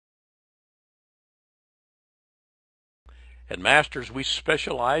At Masters, we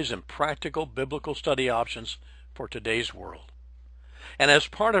specialize in practical biblical study options for today's world. And as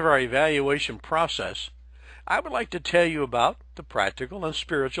part of our evaluation process, I would like to tell you about the practical and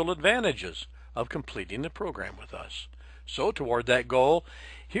spiritual advantages of completing the program with us. So toward that goal,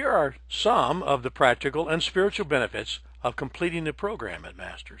 here are some of the practical and spiritual benefits of completing the program at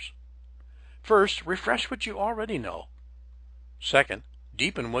Masters. First, refresh what you already know. Second,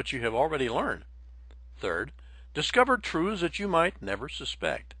 deepen what you have already learned. Third, discover truths that you might never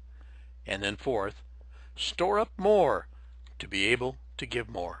suspect. And then fourth, store up more to be able to give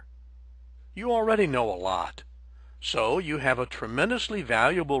more. You already know a lot, so you have a tremendously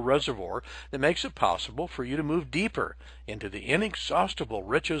valuable reservoir that makes it possible for you to move deeper into the inexhaustible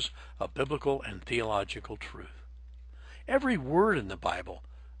riches of biblical and theological truth. Every word in the Bible,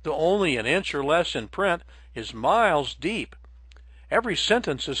 though only an inch or less in print, is miles deep. Every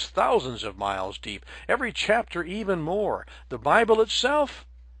sentence is thousands of miles deep, every chapter even more. The Bible itself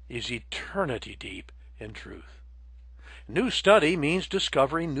is eternity deep in truth. New study means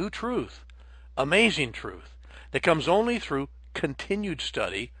discovering new truth, amazing truth, that comes only through continued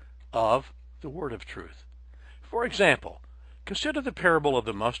study of the Word of truth. For example, consider the parable of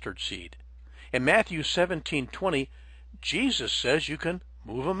the mustard seed. In Matthew 17:20, Jesus says you can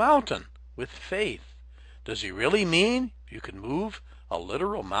move a mountain with faith. Does he really mean you can move a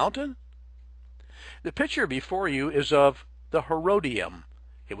literal mountain? The picture before you is of the Herodium.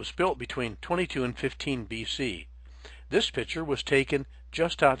 It was built between 22 and 15 BC. This picture was taken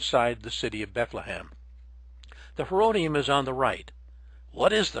just outside the city of Bethlehem. The Herodium is on the right.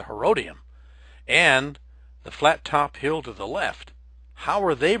 What is the Herodium? And the flat top hill to the left. How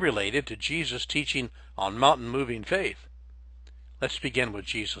are they related to Jesus' teaching on mountain-moving faith? Let's begin with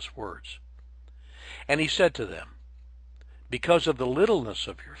Jesus' words. And he said to them, because of the littleness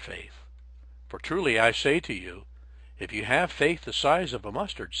of your faith, for truly I say to you, if you have faith the size of a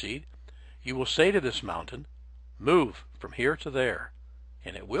mustard seed, you will say to this mountain, move from here to there,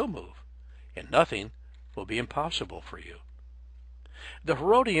 and it will move, and nothing will be impossible for you. The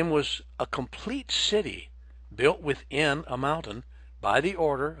Herodium was a complete city built within a mountain by the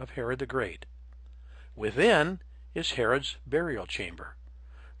order of Herod the Great. Within is Herod's burial chamber,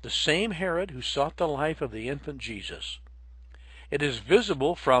 the same Herod who sought the life of the infant Jesus. It is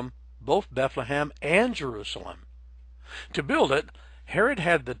visible from both Bethlehem and Jerusalem. To build it, Herod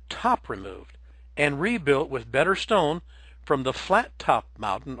had the top removed and rebuilt with better stone from the flat-top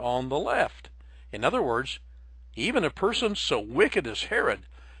mountain on the left. In other words, even a person so wicked as Herod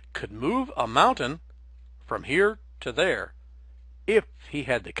could move a mountain from here to there if he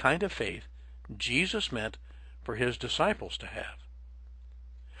had the kind of faith Jesus meant for his disciples to have.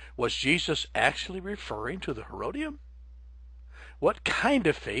 Was Jesus actually referring to the Herodium? What kind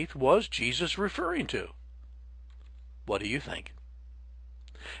of faith was Jesus referring to? What do you think?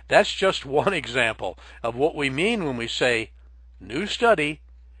 That's just one example of what we mean when we say new study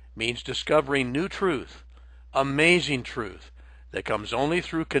means discovering new truth, amazing truth that comes only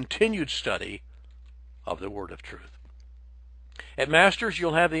through continued study of the Word of truth. At Masters,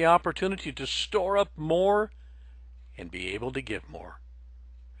 you'll have the opportunity to store up more and be able to give more.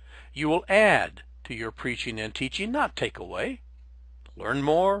 You will add to your preaching and teaching, not take away. Learn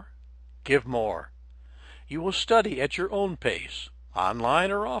more, give more. You will study at your own pace,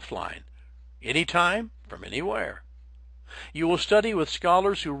 online or offline, anytime, from anywhere. You will study with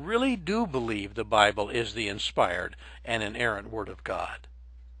scholars who really do believe the Bible is the inspired and inerrant Word of God.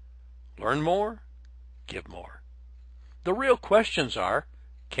 Learn more, give more. The real questions are,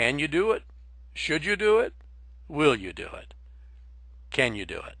 can you do it? Should you do it? Will you do it? Can you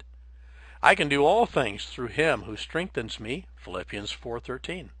do it? I can do all things through him who strengthens me, Philippians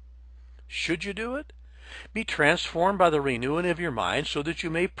 4:13. Should you do it? Be transformed by the renewing of your mind so that you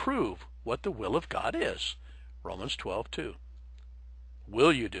may prove what the will of God is, Romans 12:2.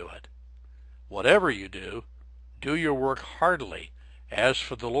 Will you do it? Whatever you do, do your work heartily, as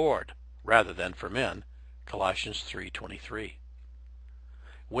for the Lord, rather than for men, Colossians 3:23.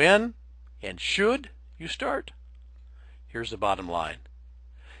 When and should you start? Here's the bottom line.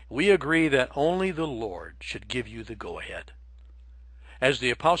 We agree that only the Lord should give you the go-ahead. As the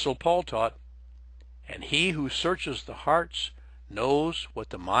Apostle Paul taught, and he who searches the hearts knows what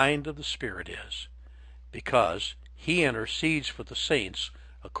the mind of the Spirit is, because he intercedes for the saints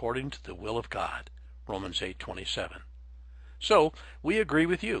according to the will of God, Romans 8:27. So, we agree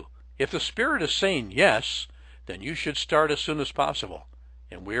with you. If the Spirit is saying yes, then you should start as soon as possible,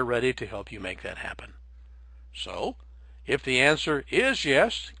 and we're ready to help you make that happen. So, if the answer is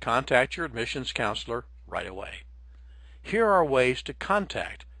yes, contact your admissions counselor right away. Here are ways to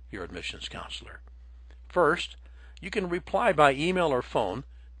contact your admissions counselor. First, you can reply by email or phone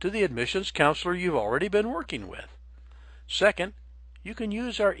to the admissions counselor you've already been working with. Second, you can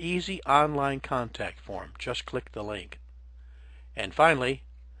use our easy online contact form. Just click the link. And finally,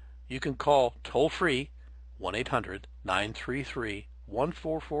 you can call toll-free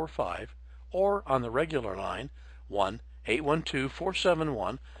 1-800-933-1445 or on the regular line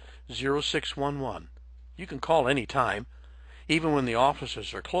 1-812-471-0611. You can call any time, even when the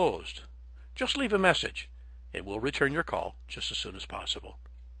offices are closed. Just leave a message. It will return your call just as soon as possible.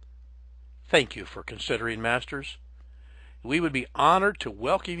 Thank you for considering Masters. We would be honored to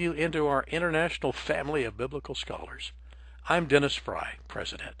welcome you into our international family of biblical scholars. I'm Dennis Fry,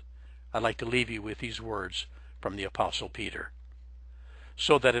 President. I'd like to leave you with these words from the Apostle Peter.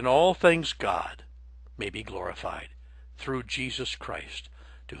 So that in all things God may be glorified through Jesus Christ,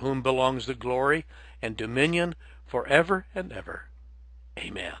 to whom belongs the glory and dominion forever and ever.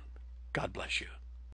 Amen. God bless you.